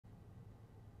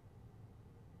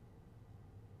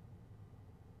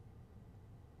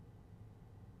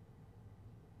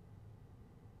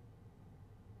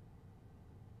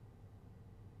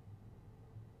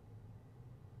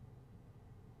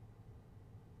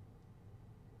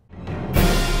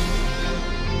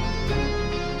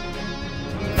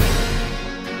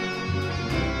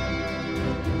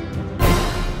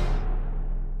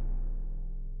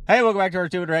Hey, welcome back to our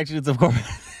Stupid Reactions, of course.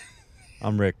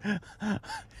 I'm Rick.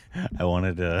 I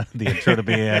wanted the intro to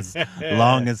be as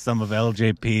long as some of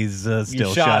LJP's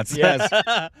still shots. Yes.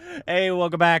 Hey,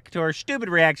 welcome back to our Stupid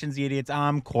Reactions, you idiots.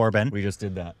 I'm Corbin. We just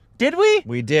did that. Did we?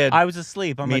 We did. I was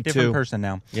asleep. I'm Me a different too. person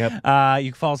now. Yep.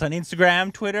 You can follow us on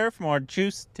Instagram, Twitter for more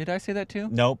juice. Did I say that too?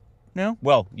 Nope. No?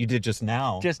 Well, you did just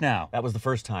now. Just now. That was the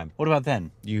first time. What about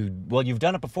then? You've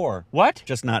done it before. What?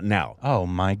 Just not now. Oh,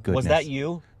 my goodness. Was that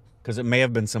you? Because it may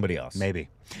have been somebody else. Maybe.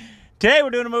 Today we're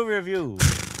doing a movie review,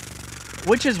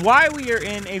 which is why we are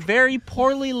in a very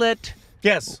poorly lit,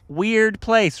 Yes. weird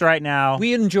place right now.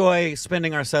 We enjoy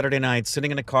spending our Saturday nights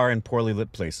sitting in a car in poorly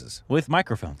lit places. With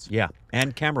microphones. Yeah.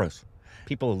 And cameras.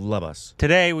 People love us.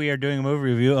 Today we are doing a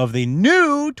movie review of the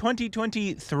new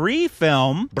 2023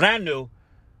 film, Brand new.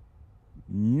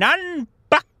 Nanpakal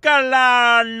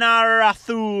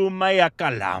Nerathu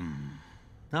Mayakkam.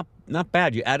 Not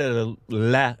bad. You added a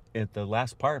la at the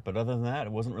last part, but other than that,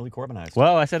 it wasn't really Corbinized.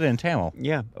 Well, I said it in Tamil.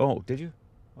 Yeah. Oh, did you?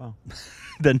 Wow.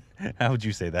 Then how would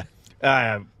you say that?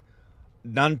 Nanpakal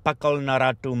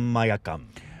Nerathu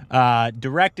Mayakkam.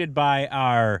 Directed by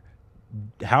our,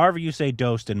 however you say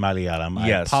Dost in Malayalam.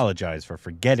 Yes. I apologize for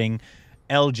forgetting.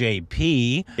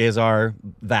 LJP Is our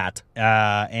that.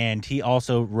 and he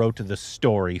also wrote the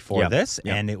story for this,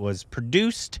 Yep. and it was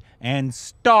produced and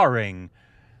starring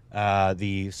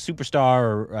the superstar,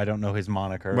 or I don't know his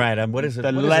moniker. Right. What is it?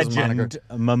 The What is his moniker? legend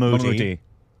Mammootty.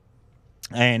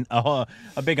 And a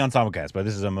big ensemble cast, but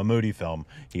this is a Mammootty film.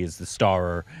 He is the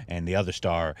starer, and the other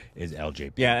star is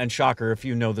LJP. Yeah, and shocker, if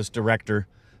you know this director,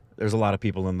 there's a lot of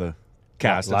people in the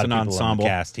cast. A lot It's of an people in the ensemble.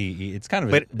 cast. It's kind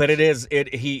of But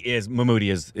Mammootty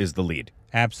is the lead.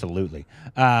 absolutely.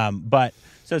 But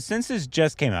so since this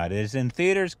just came out, it is in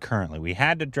theaters currently. We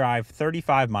had to drive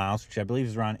 35 miles, which I believe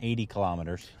is around 80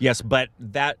 kilometers. Yes, but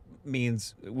that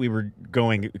means we were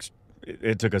going.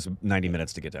 It took us 90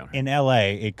 minutes to get down here. In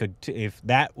LA, it could, if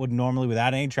that would normally,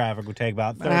 without any traffic, would take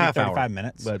about 30, a half 35 hour,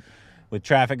 minutes. but With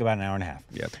traffic, about an hour and a half.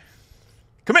 Yep.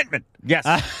 Commitment. Yes.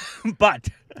 But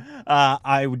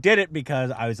I did it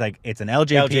because I was like, it's an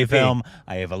LJP film.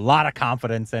 I have a lot of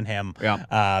confidence in him.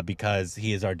 Yeah. Because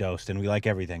he is our Dost, and we like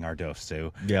everything our Dosts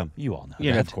do. Yeah. You all know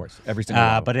Yeah, that. of course. Every single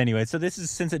one. But anyway, so this is,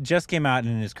 since it just came out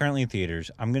and is currently in theaters,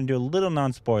 I'm going to do a little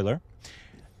non-spoiler.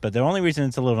 But the only reason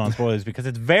it's a little non-spoiler is because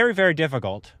it's very, very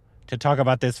difficult to talk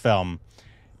about this film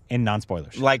in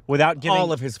non-spoilers. Like without giving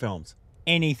all of his films.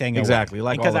 anything Exactly, away.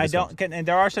 like because all of I his don't, and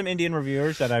there are some Indian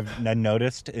reviewers that I've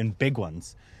noticed, and big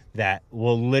ones, that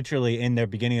will literally in their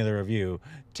beginning of the review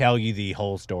tell you the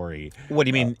whole story. What do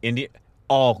you mean? India?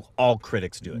 All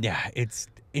critics do it. Yeah, it's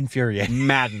infuriating.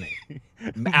 Maddening.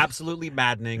 Absolutely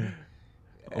maddening.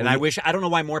 And I don't know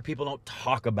why more people don't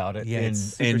talk about it. Yeah, it's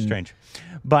super strange.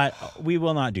 But we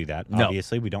will not do that, No.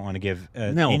 obviously. We don't want to give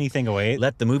No. anything away.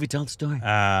 Let the movie tell the story.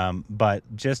 But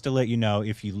just to let you know,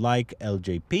 if you like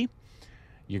LJP,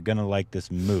 you're going to like this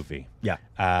movie. Yeah.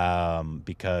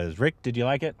 Because, Rick, did you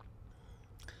like it?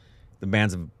 The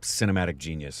man's a cinematic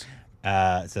genius.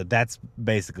 So that's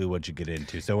basically what you get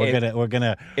into. So we're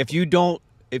gonna If you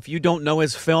don't know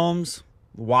his films,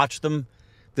 watch them.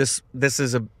 This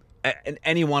is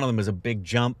any one of them is a big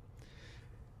jump.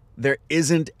 There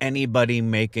isn't anybody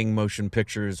making motion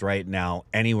pictures right now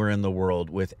anywhere in the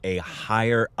world with a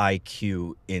higher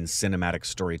IQ in cinematic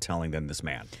storytelling than this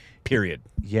man. Period.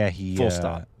 Yeah, he Full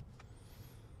stop.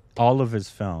 All of his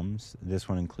films, this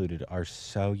one included, are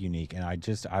so unique, and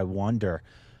I wonder,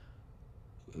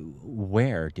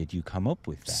 where did you come up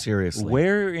with that? Seriously.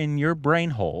 Where in your brain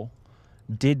hole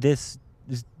did this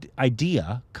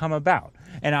idea come about?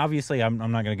 And obviously, I'm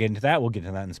not going to get into that. We'll get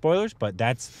into that in spoilers. But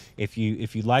that's, if you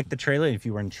like the trailer, if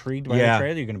you were intrigued by the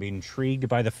trailer, you're going to be intrigued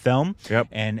by the film. Yep.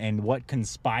 And what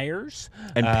conspires.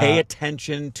 And pay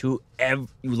attention to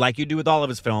like you do with all of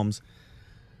his films.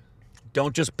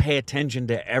 Don't just pay attention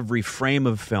to every frame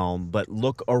of film, but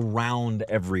look around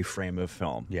every frame of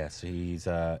film. Yes, he's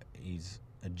a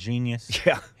genius.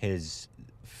 Yeah. His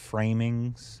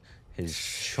framings, his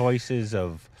choices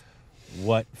of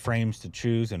what frames to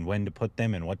choose and when to put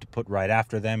them and what to put right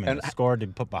after them and the score to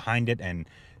put behind it, and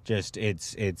just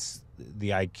it's the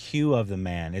IQ of the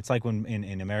man. It's like when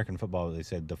in American football they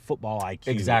said the football IQ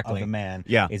of the man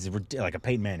is like a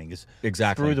Peyton Manning is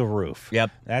through the roof.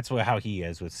 Yep. That's how he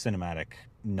is with cinematic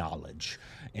knowledge.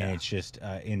 And it's just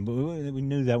and we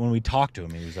knew that when we talked to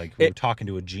him. He was like we were talking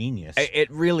to a genius.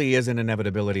 It really is an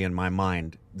inevitability in my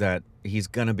mind that he's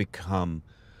going to become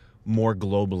more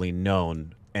globally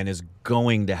known and is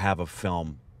going to have a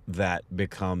film that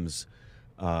becomes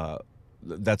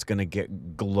that's going to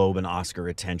get Globe and Oscar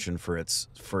attention for its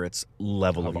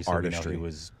level of artistry. He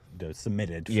was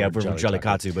submitted. For Yeah, for Jolly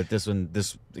Jallikatsu, but this one,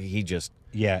 he just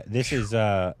yeah, this is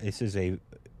a,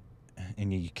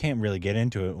 and you can't really get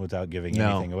into it without giving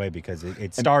anything away because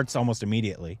it starts almost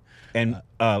immediately. And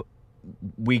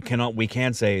we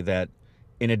can say that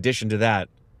in addition to that,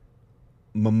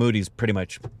 Mammootty's pretty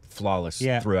much flawless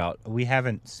throughout. We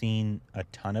haven't seen a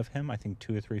ton of him. I think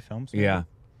 2 or 3 films. Maybe. Yeah.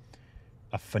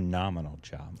 A phenomenal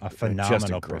job. A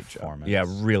phenomenal performance. Yeah,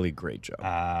 really great job.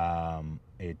 I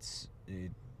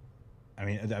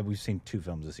mean, we've seen 2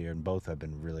 films this year, and both have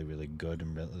been really, really good.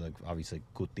 And really, like, obviously,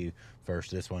 Kuti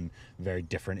first. This one, very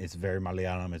different. It's very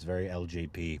Malayalam. It's very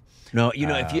LGP. No, you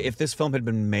know, if this film had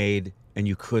been made and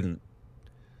you couldn't,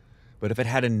 but if it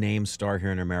had a name star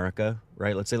here in America,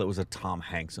 right? Let's say that was a Tom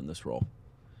Hanks in this role,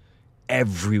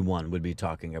 everyone would be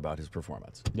talking about his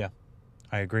performance. Yeah,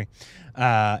 I agree.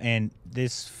 And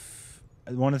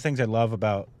one of the things I love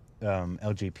about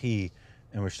LGP,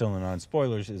 and we're still in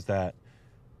non-spoilers, is that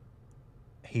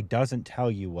he doesn't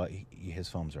tell you what his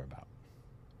films are about.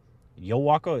 You'll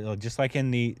walk over, just like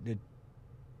in the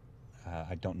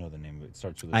I don't know the name of it. It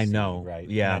starts with a I C, know, right?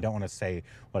 yeah. And I don't want to say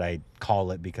what I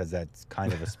call it because that's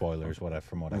kind of a spoiler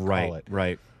from what I call it.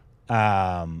 Right.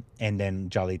 And then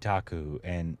Jolly Taku,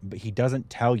 but he doesn't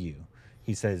tell you.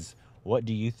 He says, "What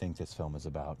do you think this film is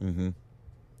about?" Mm-hmm.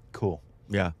 Cool.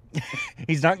 Yeah.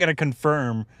 He's not going to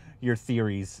confirm your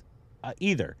theories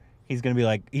either. He's going to be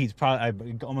like, I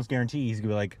almost guarantee he's going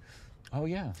to be like, "Oh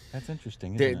yeah, that's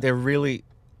interesting." They're really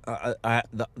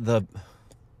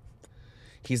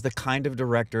he's the kind of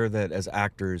director that as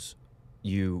actors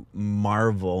you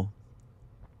marvel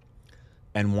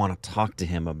and want to talk to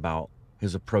him about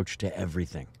his approach to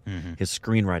everything. Mm-hmm. His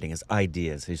screenwriting, his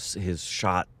ideas, his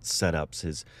shot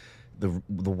setups,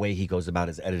 the way he goes about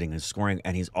his editing, his scoring,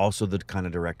 and he's also the kind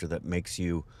of director that makes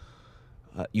you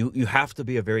you have to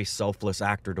be a very selfless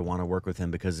actor to want to work with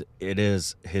him because it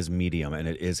is his medium and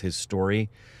it is his story.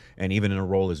 And even in a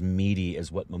role as meaty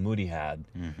as what Mammootty had,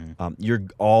 you're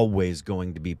always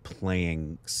going to be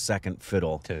playing second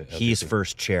fiddle. He's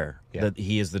first chair. Yeah.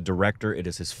 He is the director. It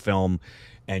is his film,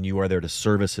 and you are there to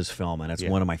service his film. And it's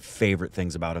one of my favorite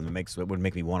things about him. It would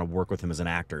make me want to work with him as an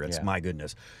actor. It's my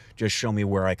goodness, just show me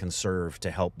where I can serve to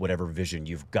help whatever vision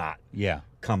you've got.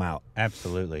 Come out.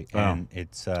 Absolutely. And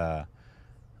it's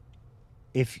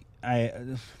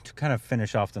to kind of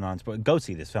finish off the non-spoiler, go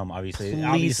see this film. Obviously,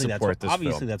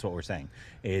 that's what we're saying.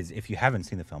 Is if you haven't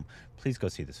seen the film, please go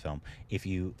see this film. If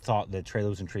you thought the trailer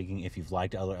was intriguing, if you've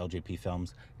liked other LJP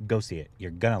films, go see it. You're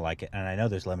gonna like it. And I know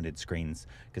there's limited screens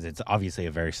because it's obviously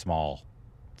a very small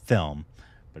film,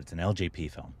 but it's an LJP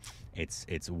film.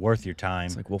 It's worth your time.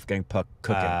 It's like Wolfgang Puck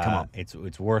cooking. Come on.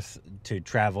 It's worth to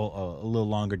travel a little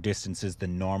longer distances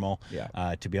than normal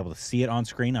to be able to see it on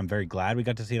screen. I'm very glad we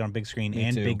got to see it on big screen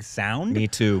and big sound. Me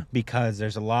too. Because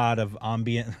there's a lot of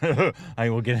ambient. I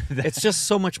will get into that. It's just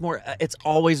so much more. It's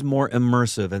always more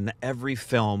immersive. And every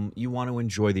film, you want to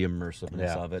enjoy the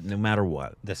immersiveness of it, no matter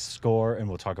what. The score, and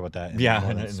we'll talk about that in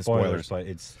the spoilers. But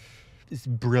it's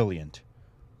brilliant.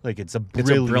 Like it's a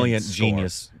brilliant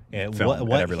genius film what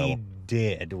at every he level.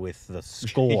 Did with the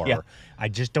score, I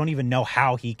just don't even know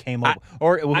how he came up.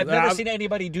 I've never seen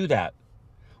anybody do that.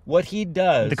 What he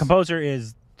does. The composer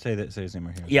is say his name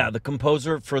right here. Yeah, the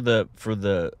composer for the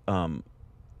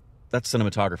that's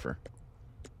cinematographer.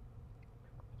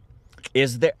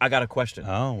 Is there? I got a question.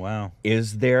 Oh wow.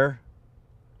 Is there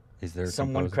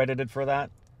someone credited for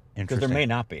that? Because there may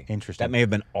not be. Interesting. That may have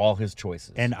been all his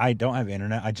choices. And I don't have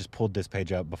internet. I just pulled this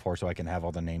page up before so I can have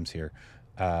all the names here.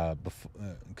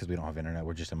 Because we don't have internet.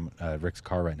 We're just in Rick's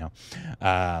car right now.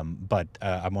 But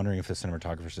I'm wondering if the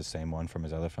cinematographer is the same one from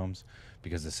his other films.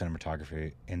 Because the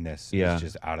cinematography in this is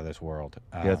just out of this world.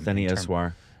 Theni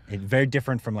Eswar. Very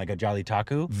different from like a Jolly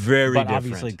Taku. Very different. But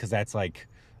obviously, because that's like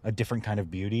a different kind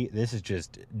of beauty. This is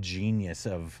just genius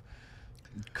of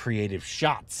creative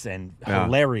shots and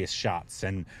hilarious shots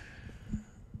and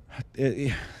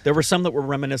there were some that were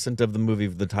reminiscent of the movie,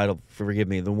 the title, forgive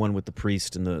me, the one with the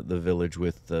priest in the village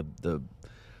with the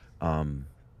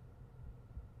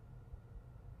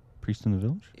priest in the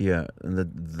village, and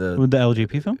the with the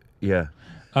LGP film,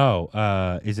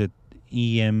 is it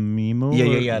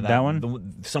EMEMO? That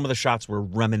one. Some of the shots were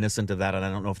reminiscent of that, and I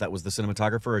don't know if that was the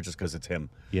cinematographer or just because it's him.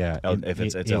 If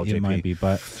it's LJP, it might be.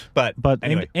 But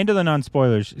anyway. Into the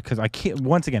non-spoilers, because I can't.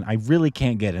 Once again, I really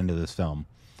can't get into this film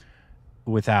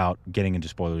without getting into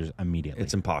spoilers immediately.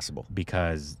 It's impossible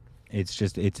because if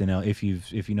you know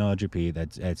LJP,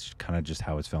 that's kind of just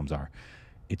how his films are.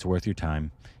 It's worth your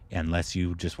time unless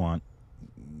you just want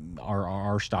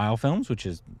our style films, which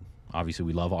is. Obviously,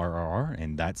 we love RRR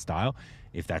and that style.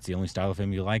 If that's the only style of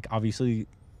film you like, obviously,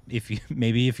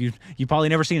 if you probably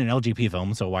never seen an LGP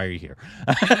film, so why are you here?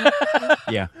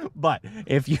 Yeah. But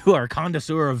if you are a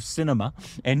connoisseur of cinema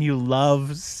and you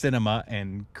love cinema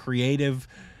and creative,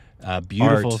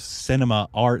 beautiful cinema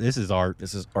art, this is art.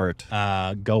 This is art.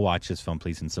 Go watch this film,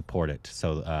 please, and support it.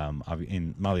 So,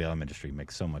 in Malayalam industry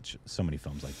makes so many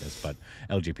films like this, but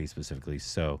LGP specifically is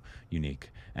so unique.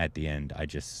 At the end, I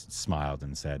just smiled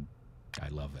and said, I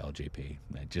love LJP.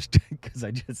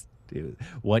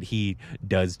 What he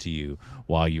does to you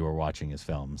while you are watching his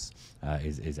films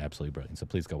is absolutely brilliant. So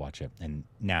please go watch it. And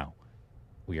now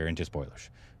we are into spoilers.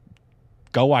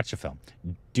 Go watch the film.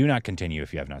 Do not continue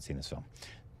if you have not seen this film.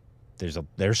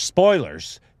 There's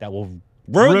spoilers that will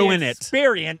ruin the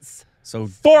experience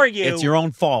for you. It's your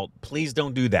own fault. Please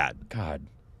don't do that. God.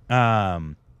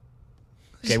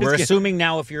 Okay, we're assuming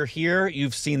now if you're here,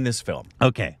 you've seen this film.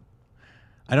 Okay.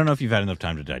 I don't know if you've had enough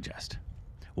time to digest.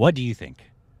 What do you think?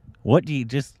 What do you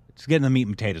just get in the meat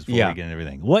and potatoes before we get into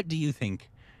everything? What do you think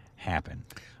happened?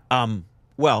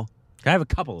 Well, I have a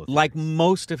couple of things. Like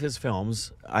most of his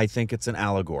films, I think it's an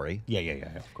allegory. Yeah,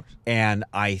 of course. And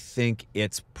I think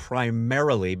it's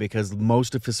primarily because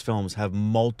most of his films have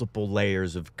multiple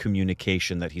layers of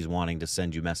communication that he's wanting to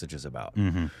send you messages about.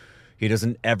 Mm-hmm. He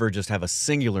doesn't ever just have a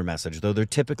singular message, though there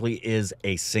typically is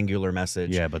a singular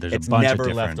message. Yeah, but there's it's a bunch never of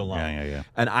different... left alone. Yeah.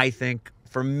 And I think,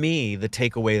 for me, the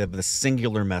takeaway of the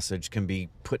singular message can be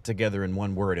put together in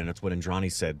one word, and it's what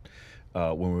Indrani said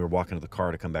when we were walking to the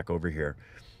car to come back over here.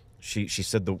 She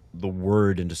said the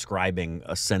word in describing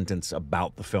a sentence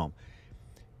about the film.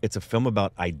 It's a film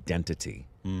about identity,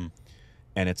 and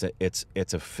it's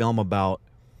a film about,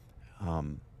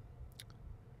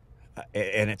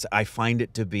 I find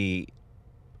it to be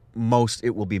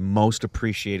it will be most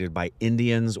appreciated by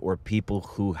Indians or people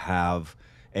who have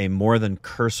a more than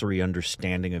cursory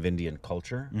understanding of Indian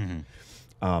culture,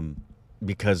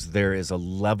 because there is a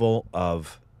level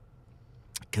of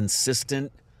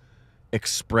consistent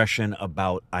expression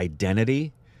about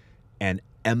identity and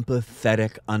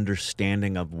empathetic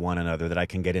understanding of one another that I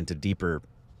can get into deeper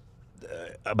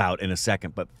about in a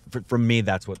second. But for me,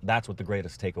 that's what the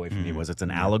greatest takeaway for me was. It's an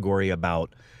allegory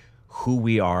about who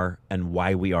we are and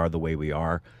why we are the way we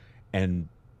are. And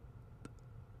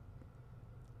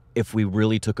if we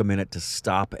really took a minute to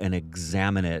stop and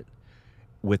examine it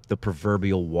with the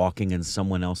proverbial walking in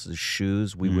someone else's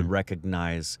shoes, we would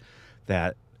recognize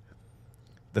that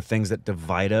the things that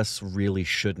divide us really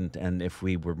shouldn't. And if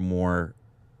we were more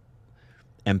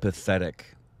empathetic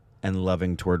and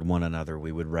loving toward one another,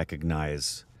 we would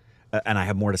recognize. And I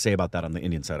have more to say about that on the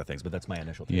Indian side of things, but that's my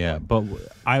initial take. Yeah, but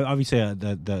I obviously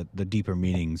the deeper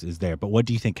meanings is there. But what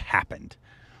do you think happened?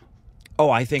 Oh,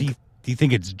 I think. Do you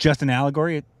think it's just an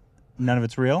allegory? None of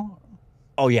it's real?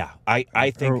 Oh yeah,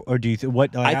 I think. Or do you think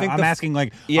what? I think I'm asking.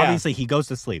 Yeah. Obviously, he goes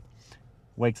to sleep,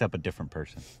 wakes up a different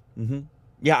person. Mm-hmm.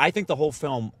 Yeah, I think the whole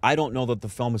film, I don't know that the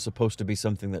film is supposed to be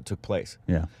something that took place.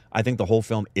 Yeah. I think the whole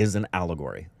film is an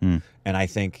allegory. And I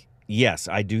think, yes,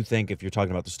 I do think if you're talking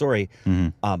about the story,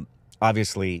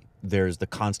 obviously there's the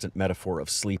constant metaphor of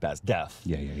sleep as death.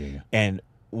 Yeah. And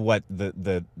what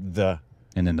the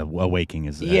and then the awaking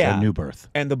is a new birth.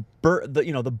 And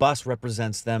the bus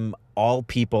represents them, all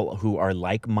people who are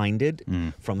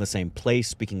like-minded, from the same place,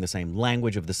 speaking the same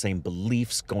language, of the same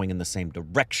beliefs, going in the same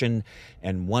direction.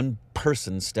 And one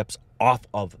person steps off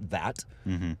of that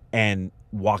and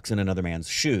walks in another man's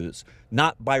shoes,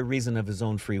 not by reason of his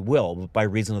own free will, but by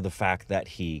reason of the fact that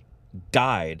he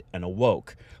died and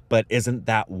awoke. But isn't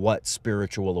that what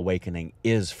spiritual awakening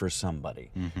is for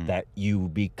somebody? That you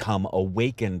become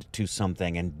awakened to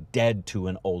something and dead to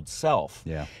an old self.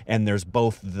 Yeah. And there's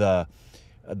both the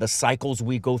cycles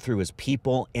we go through as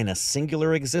people in a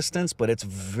singular existence, but it's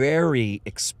very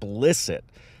explicit.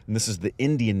 And this is the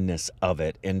Indianness of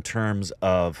it in terms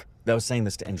of, I was saying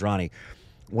this to Indrani,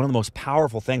 one of the most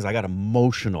powerful things, I got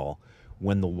emotional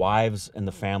when the wives and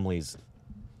the families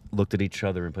looked at each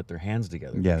other and put their hands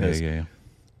together. Yeah.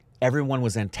 Everyone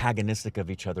was antagonistic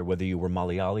of each other, whether you were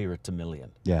Malayali or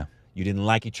Tamilian. Yeah. You didn't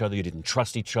like each other. You didn't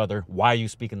trust each other. Why are you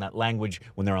speaking that language?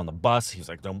 When they're on the bus, he's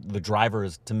like, the driver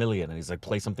is Tamilian, and he's like,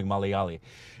 play something Malayali.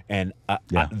 And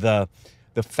the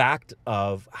fact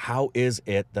of how is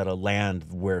it that a land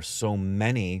where so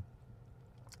many,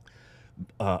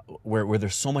 where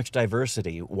there's so much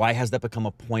diversity, why has that become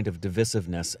a point of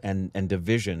divisiveness and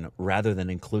division rather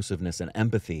than inclusiveness and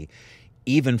empathy?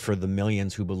 Even for the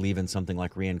millions who believe in something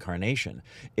like reincarnation.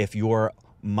 If you're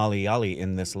Malayali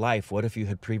in this life, what if you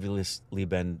had previously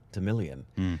been Tamilian?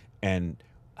 And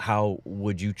how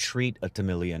would you treat a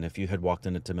Tamilian if you had walked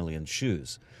into Tamilian's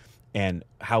shoes? And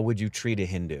how would you treat a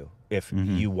Hindu? if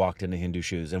you walked into Hindu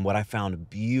shoes. And what I found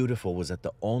beautiful was that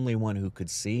the only one who could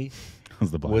see Was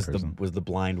the blind was the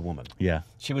blind woman. Yeah.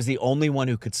 She was the only one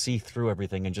who could see through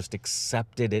everything and just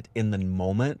accepted it in the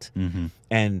moment.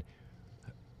 And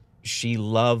she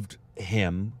loved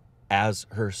him as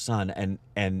her son.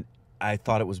 And I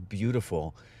thought it was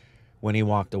beautiful when he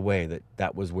walked away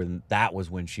that was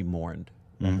when she mourned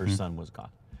that her son was gone.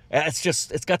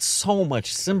 It's got so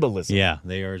much symbolism. Yeah,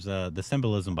 there's the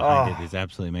symbolism behind it is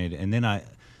absolutely made. And then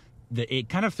it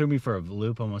kind of threw me for a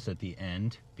loop almost at the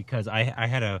end, because I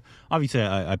had obviously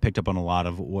I picked up on a lot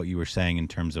of what you were saying in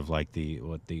terms of like the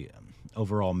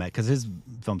overall because his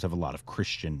films have a lot of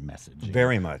Christian messaging.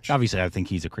 Very much. Obviously, I think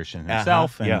he's a Christian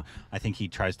himself, and yeah. I think he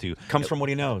tries to comes from what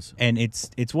he knows, and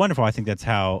it's wonderful. I think that's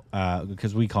how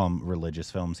because we call them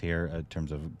religious films here in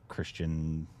terms of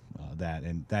Christian.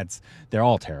 They're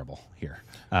all terrible here.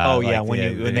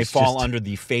 When they fall under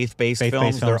the faith-based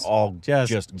films, they're all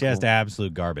just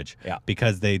absolute garbage. Yeah,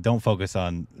 because they don't focus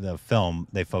on the film;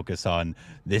 they focus on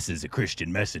this is a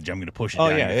Christian message. I'm going to push it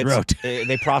down your throat.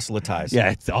 They proselytize.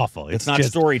 Yeah, it's awful. It's not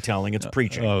storytelling; it's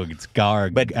preaching. It's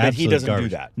garbage. But he doesn't do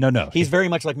that. No. He's very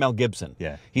much like Mel Gibson.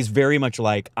 Yeah, he's very much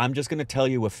like, I'm just going to tell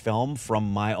you a film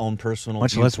from my own personal.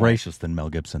 Much less racist than Mel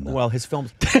Gibson, though. Well, his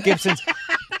films,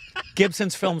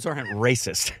 Gibson's films aren't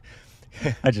racist.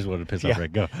 I just wanted to piss off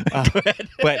Rick. Go.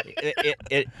 But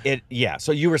yeah.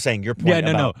 So you were saying your point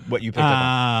about what you picked up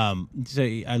on. So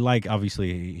I like,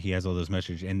 obviously, he has all those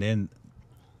messages. And then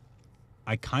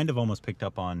I kind of almost picked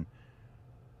up on,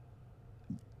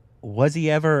 was he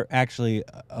ever actually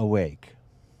awake?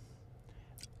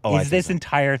 Oh, is this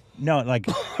entire... No, like,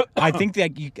 I think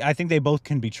they both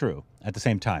can be true at the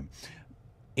same time.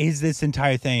 Is this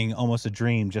entire thing almost a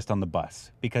dream just on the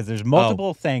bus? Because there's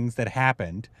multiple things that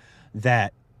happened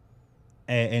that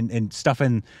and stuff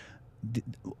in.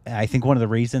 I think one of the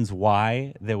reasons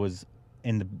why there was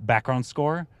in the background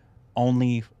score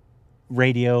only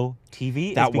radio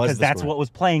TV is because that's what was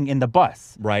playing in the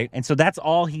bus, right? And so that's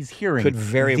all he's hearing. Could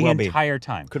very well be the entire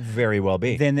time. Could very well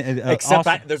be. Then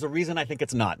except there's a reason I think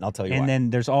it's not, and I'll tell you why. And then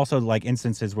there's also like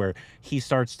instances where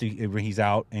when he's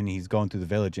out and he's going through the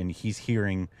village and he's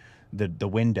hearing the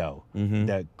window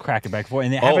that cracking back and forth,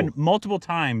 and it happened multiple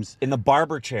times in the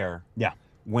barber chair. Yeah.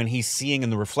 When he's seeing in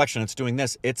the reflection, it's doing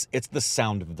this. It's the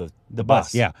sound of the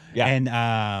bus. Yeah.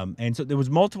 And so there was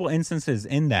multiple instances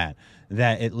in that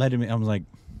it led me. I was like,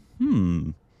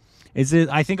 is it?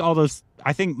 I think all those.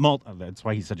 I think that's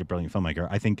why he's such a brilliant filmmaker.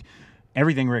 I think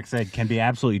everything Rick said can be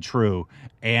absolutely true,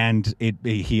 and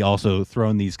he also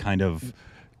thrown these kind of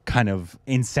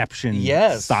Inception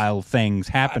style things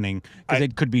happening, because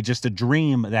it could be just a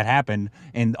dream that happened,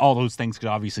 and all those things could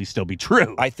obviously still be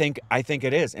true. I think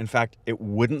it is. In fact, it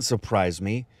wouldn't surprise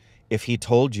me if he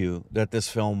told you that this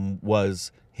film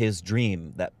was his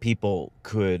dream, that people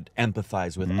could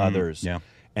empathize with others,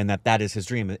 and that is his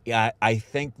dream. I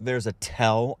think there's a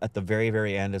tell at the very,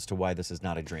 very end as to why this is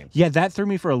not a dream. Yeah, that threw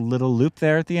me for a little loop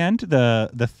there at the end.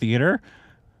 The theater.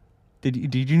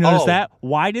 Did you notice that?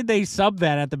 Why did they sub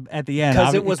that at the end?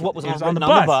 Because it was what was on the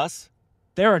bus.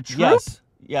 They're a troupe?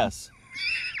 Yes.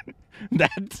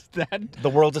 that the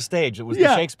world's a stage. It was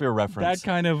the Shakespeare reference. That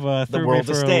kind of the threw world's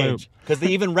me for a stage, because they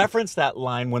even reference that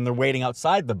line when they're waiting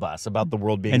outside the bus about the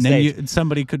world being a stage. And then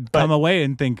somebody could come away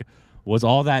and think, was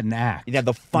all that an act? Yeah,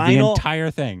 the entire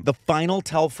thing. The final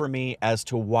tell for me as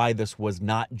to why this was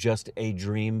not just a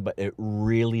dream, but it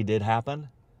really did happen.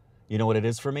 You know what it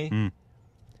is for me?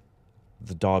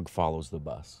 The dog follows the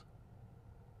bus.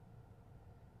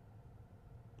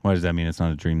 Why does that mean it's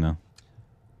not a dream, though?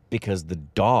 Because the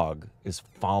dog is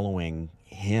following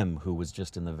him, who was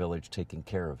just in the village taking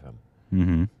care of him.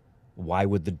 Mm-hmm. Why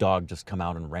would the dog just come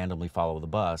out and randomly follow the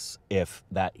bus if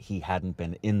he hadn't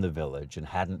been in the village and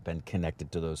hadn't been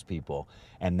connected to those people,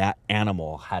 and that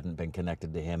animal hadn't been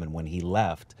connected to him, and when he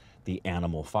left, the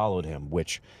animal followed him,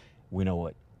 which we know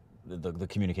what the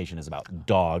communication is about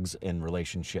dogs in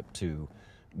relationship to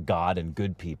God and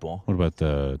good people. What about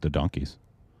the donkeys?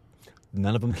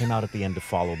 None of them came out at the end to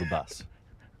follow the bus.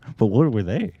 But what were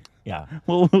they? Yeah.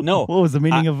 Well, no. What was the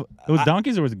meaning of it? Was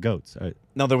donkeys or was it goats?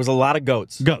 No, there was a lot of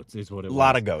goats. Goats is what it was. A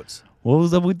lot of goats. What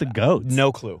was up with the goats?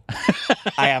 No clue.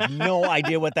 I have no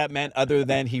idea what that meant, other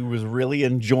than he was really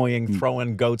enjoying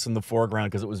throwing goats in the foreground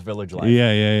because it was village life.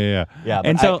 Yeah. Yeah,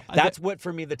 and so that's what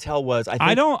for me the tell was.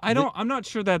 I'm not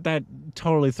sure that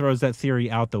totally throws that theory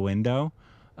out the window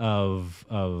of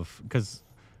because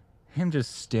him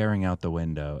just staring out the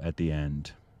window at the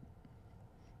end.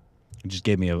 It just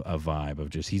gave me a vibe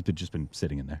of he's just been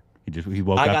sitting in there He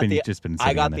woke up and he's just been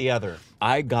sitting I got on the it. other.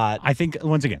 I think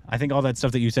once again, I think all that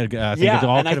stuff that you said, I think yeah, it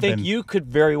all and I could have think been. you could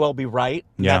very well be right.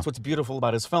 Yeah. That's what's beautiful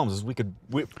about his films is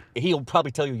he'll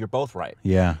probably tell you you're both right.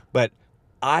 Yeah. But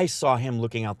I saw him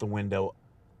looking out the window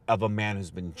of a man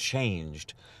who's been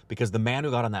changed because the man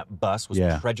who got on that bus was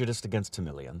prejudiced against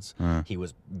Tamilians. He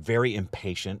was very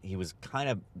impatient. He was kind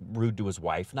of rude to his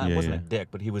wife. He wasn't a dick,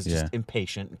 but he was just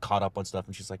impatient and caught up on stuff.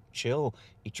 And she's like, chill,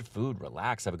 eat your food,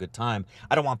 relax, have a good time.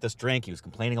 I don't want this drink. He was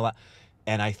complaining a lot.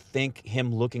 And I think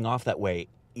him looking off that way,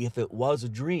 if it was a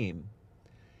dream,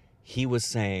 he was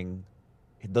saying,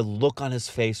 the look on his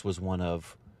face was one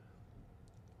of,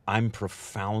 I'm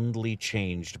profoundly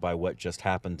changed by what just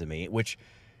happened to me, which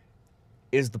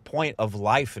is the point of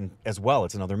life, and as well,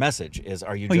 it's another message, is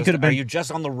are you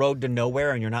just on the road to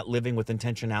nowhere and you're not living with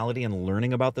intentionality and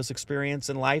learning about this experience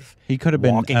in life? He could have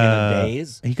been walking in a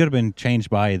daze. He could have been changed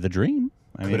by the dream.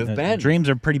 Could have been. Dreams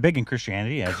are pretty big in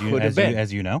Christianity,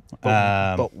 as you know.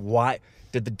 But why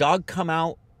did the dog come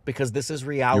out because this is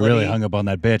reality? You really hung up on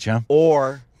that bitch, huh?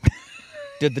 Or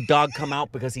did the dog come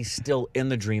out because he's still in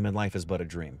the dream and life is but a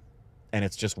dream, and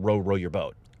it's just row your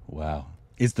boat? Wow.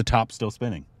 Is the top still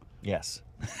spinning? Yes.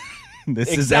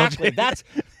 Exactly. That's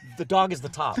the dog is the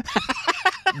top.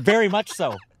 Very much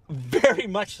so. Very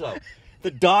much so.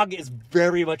 The dog is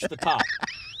very much the top.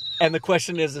 And the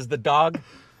question is the dog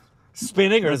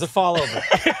spinning or does it fall over?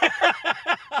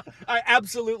 I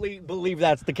absolutely believe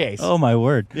that's the case. Oh my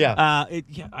word. Yeah.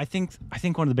 I think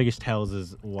one of the biggest tells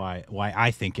is why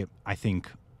I think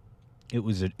it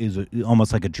was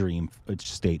almost like a dream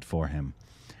state for him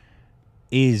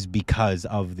is because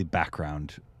of the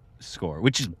background score,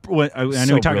 which is what I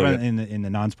know we talked about in the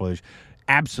non-spoilers.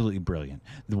 Absolutely brilliant.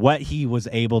 What he was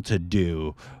able to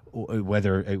do,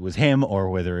 whether it was him or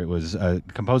whether it was a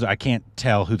composer, I can't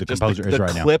tell who the composer is right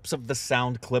now. The clips of the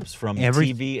sound clips from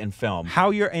TV and film.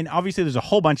 And obviously there's a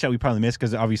whole bunch that we probably missed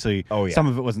because obviously some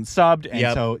of it wasn't subbed,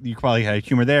 and so you probably had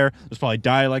humor there. There's probably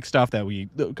dialect stuff that we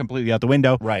completely out the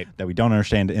window, right? That we don't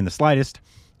understand in the slightest.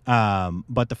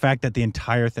 But the fact that the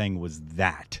entire thing was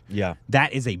that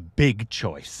is a big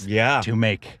choice to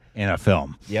make in a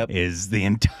film. Is the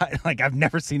entire, like, I've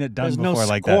never seen it done before. There's no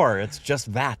like score. that. It's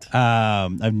just that.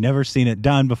 I've never seen it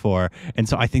done before, and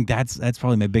so I think that's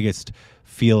probably my biggest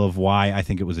feel of why I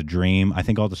think it was a dream. I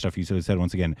think all the stuff you said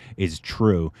once again is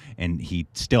true, and he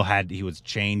was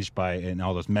changed by, and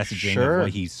all those messaging of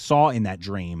what he saw in that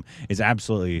dream is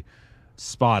absolutely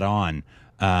spot on.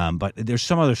 But there's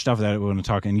some other stuff that we want to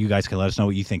talk, and you guys can let us know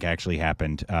what you think actually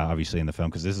happened, obviously, in the film,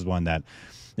 because this is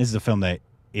a film that,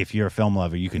 if you're a film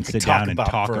lover, you can sit down and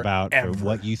talk about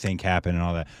what you think happened and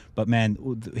all that. But, man,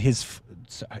 his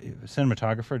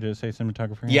cinematographer, did it say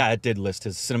cinematographer? Yeah, it did list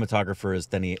his cinematographer is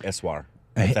Denis Eswar.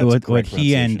 What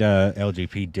he and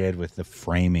LGP did with the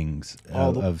framings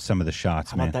of some of the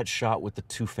shots, how about that shot with the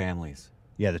two families?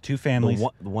 Yeah, the two families.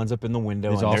 The one's up in the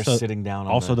window, and they're sitting down.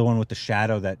 The one with the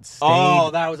shadow that stayed. Oh,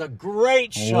 that was a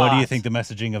great shot. What do you think the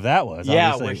messaging of that was?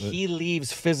 Yeah, where he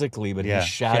leaves physically, but his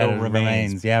shadow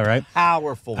remains. Yeah, right.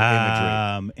 Powerful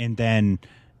imagery. And then,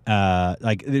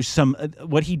 like, there's some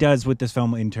what he does with this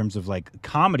film in terms of like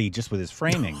comedy, just with his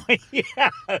framing.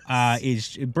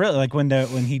 Is brilliant. Like when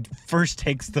he first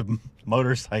takes the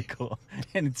motorcycle,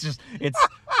 and it's 6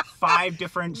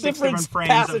 different frames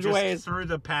passageways. of just through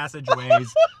the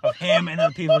passageways of him and the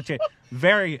people.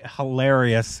 Very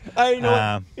hilarious. You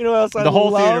know what else the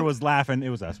whole theater was laughing. It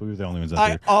was us. We were the only ones out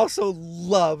there. I also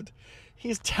loved.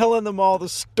 He's telling them all the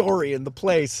story in the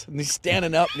place, and he's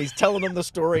standing up, and he's telling them the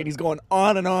story, and he's going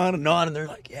on and on and on, and they're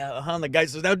like, yeah, And the guy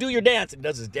says, now do your dance, and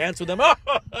does his dance with them.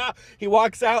 He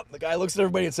walks out, and the guy looks at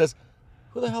everybody and says,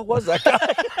 who the hell was that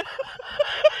guy?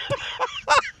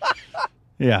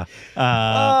 Yeah.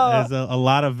 There's a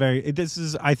lot of I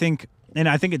think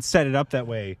it set it up that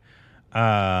way.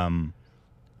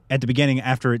 At the beginning,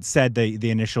 after it said the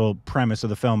initial premise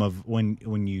of the film of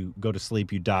when you go to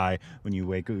sleep, you die. When you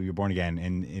wake up, you're born again.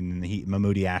 And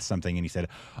Mammootty asked something, and he said,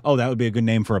 "Oh, that would be a good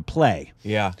name for a play."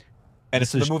 Yeah, and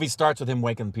the movie starts with him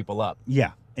waking people up.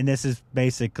 Yeah, and this is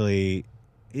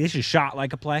shot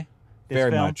like a play.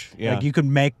 Very much. Yeah, like you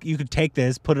could take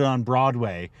this, put it on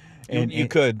Broadway. And you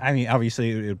could. I mean,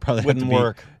 obviously, it probably wouldn't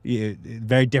work.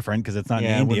 Very different because it's not in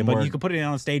India, but you could put it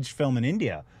on a stage film in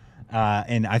India.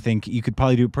 And I think you could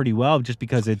probably do it pretty well, just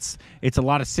because it's a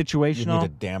lot of situational. You need a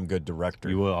damn good director.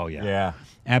 You will, yeah,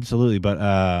 absolutely. But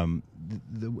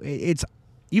it's,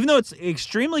 even though it's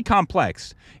extremely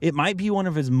complex, it might be one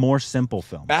of his more simple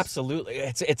films. Absolutely,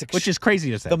 which is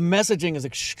crazy to say. The messaging is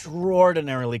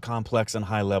extraordinarily complex and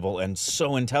high level and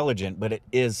so intelligent, but it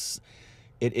is.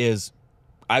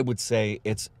 I would say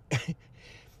it's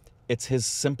it's his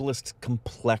simplest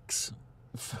complex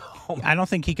film. I don't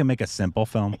think he can make a simple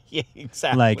film. Yeah,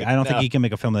 exactly. Like, I don't think he can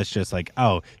make a film that's just like,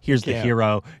 oh, here's the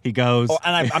hero. He goes. Oh,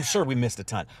 and I'm sure we missed a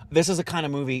ton. This is a kind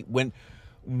of movie when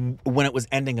it was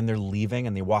ending and they're leaving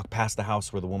and they walk past the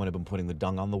house where the woman had been putting the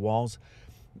dung on the walls.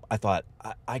 I thought,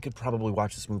 I could probably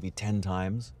watch this movie 10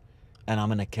 times and I'm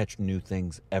going to catch new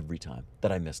things every time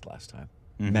that I missed last time.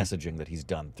 Messaging that he's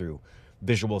done through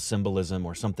visual symbolism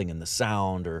or something in the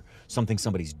sound or something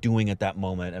somebody's doing at that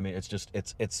moment. I mean, it's just,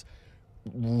 it's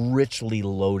richly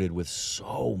loaded with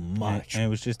so much. And it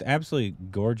was just absolutely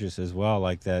gorgeous as well.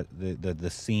 Like that, the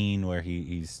scene where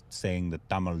he's saying the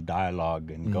Tamil dialogue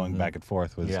and going back and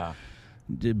forth was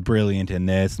brilliant in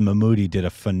this. Mammootty did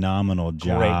a phenomenal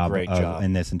job, great job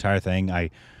in this entire thing.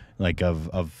 I like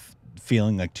of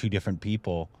feeling like two different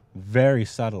people very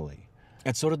subtly.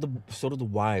 And so did the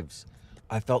wives.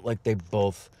 I felt like they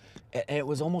both. And it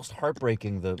was almost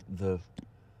heartbreaking the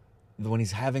when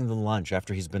he's having the lunch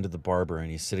after he's been to the barber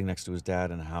and he's sitting next to his dad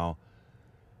and how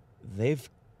they've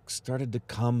started to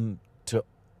come to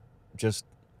just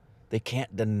they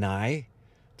can't deny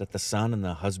that the son and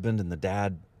the husband and the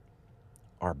dad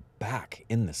are back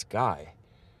in this guy,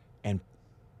 and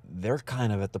they're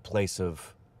kind of at the place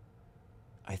of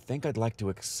I think I'd like to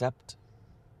accept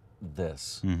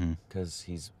this because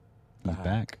he's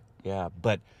back. Yeah,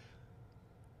 but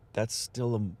that's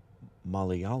still a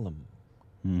Malayalam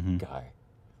guy.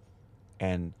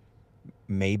 And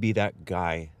maybe that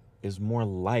guy is more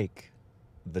like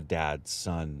the dad,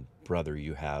 son, brother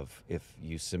you have if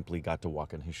you simply got to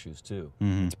walk in his shoes too.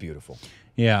 It's beautiful.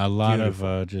 Yeah, a lot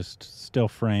of just still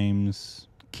frames,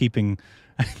 keeping...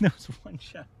 There was one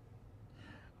shot.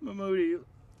 Mammootty,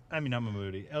 not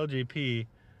Mammootty, LJP...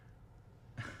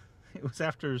 It was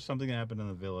after something that happened in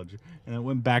the village, and it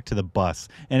went back to the bus,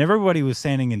 and everybody was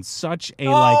standing in such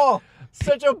a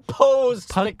such a posed,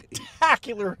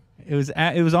 spectacular. It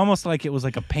was almost like it was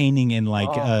like a painting in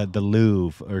like the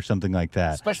Louvre or something like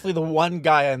that. Especially the one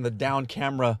guy in the down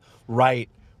camera right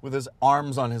with his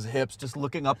arms on his hips, just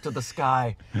looking up to the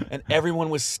sky, and everyone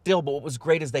was still. But what was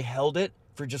great is they held it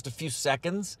for just a few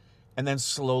seconds. And then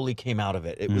slowly came out of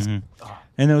it. It was, and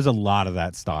there was a lot of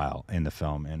that style in the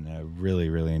film, and I really,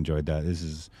 really enjoyed that. This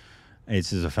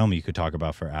is a film you could talk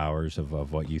about for hours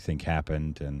of what you think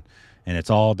happened, and it's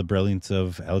all the brilliance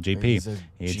of LJP.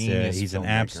 He's an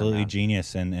absolutely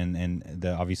genius, and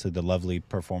obviously the lovely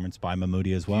performance by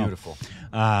Mammootty as well. Beautiful.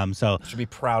 So should be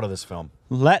proud of this film.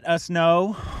 Let us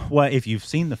know if you've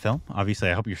seen the film. Obviously,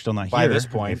 I hope you're still not here by this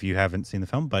point if you haven't seen the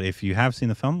film. But if you have seen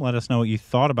the film, let us know what you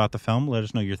thought about the film. Let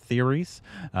us know your theories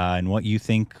and what you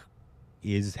think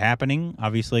is happening.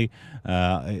 Obviously,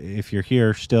 if you're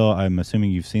here still, I'm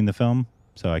assuming you've seen the film.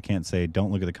 So I can't say don't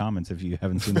look at the comments if you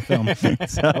haven't seen the film.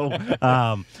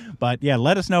 But yeah,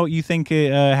 let us know what you think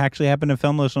actually happened in the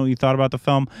film. Let us know what you thought about the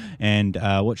film and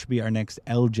what should be our next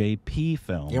LJP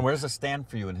film. Yeah, where does it stand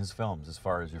for you in his films as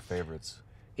far as your favorites?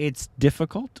 It's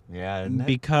difficult. Yeah, isn't it?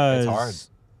 Because it's hard.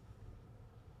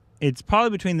 It's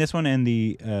probably between this one and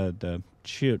the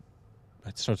shoot.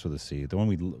 It starts with a C.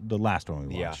 The last one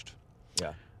we watched.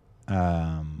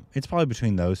 Yeah. It's probably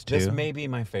between those two. This may be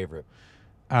my favorite.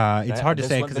 It's hard to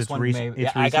say because it's recency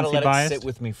I gotta let biased. it sit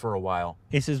with me for a while.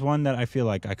 This is one that I feel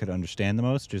like I could understand the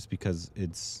most, just because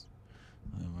it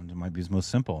might be his most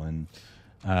simple, and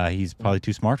he's probably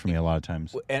too smart for me a lot of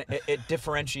times. And it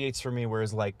differentiates for me,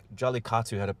 whereas like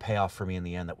Jallikatsu had a payoff for me in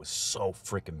the end that was so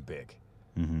freaking big.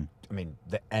 I mean,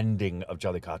 the ending of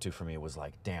Jallikatsu for me was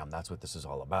like, damn, that's what this is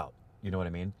all about. You know what I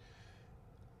mean?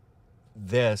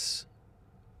 This.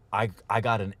 I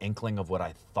got an inkling of what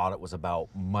I thought it was about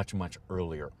much, much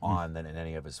earlier on than in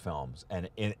any of his films. And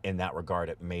in that regard,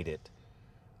 it made it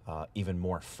even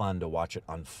more fun to watch it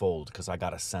unfold because I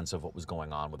got a sense of what was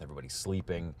going on with everybody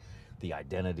sleeping, the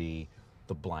identity,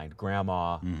 the blind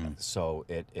grandma. So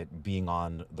it being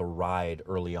on the ride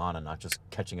early on and not just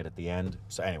catching it at the end.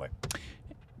 So anyway.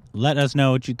 Let us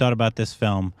know what you thought about this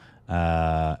film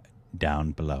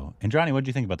down below. And Johnny, what did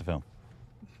you think about the film?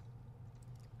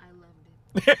 I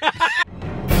loved it.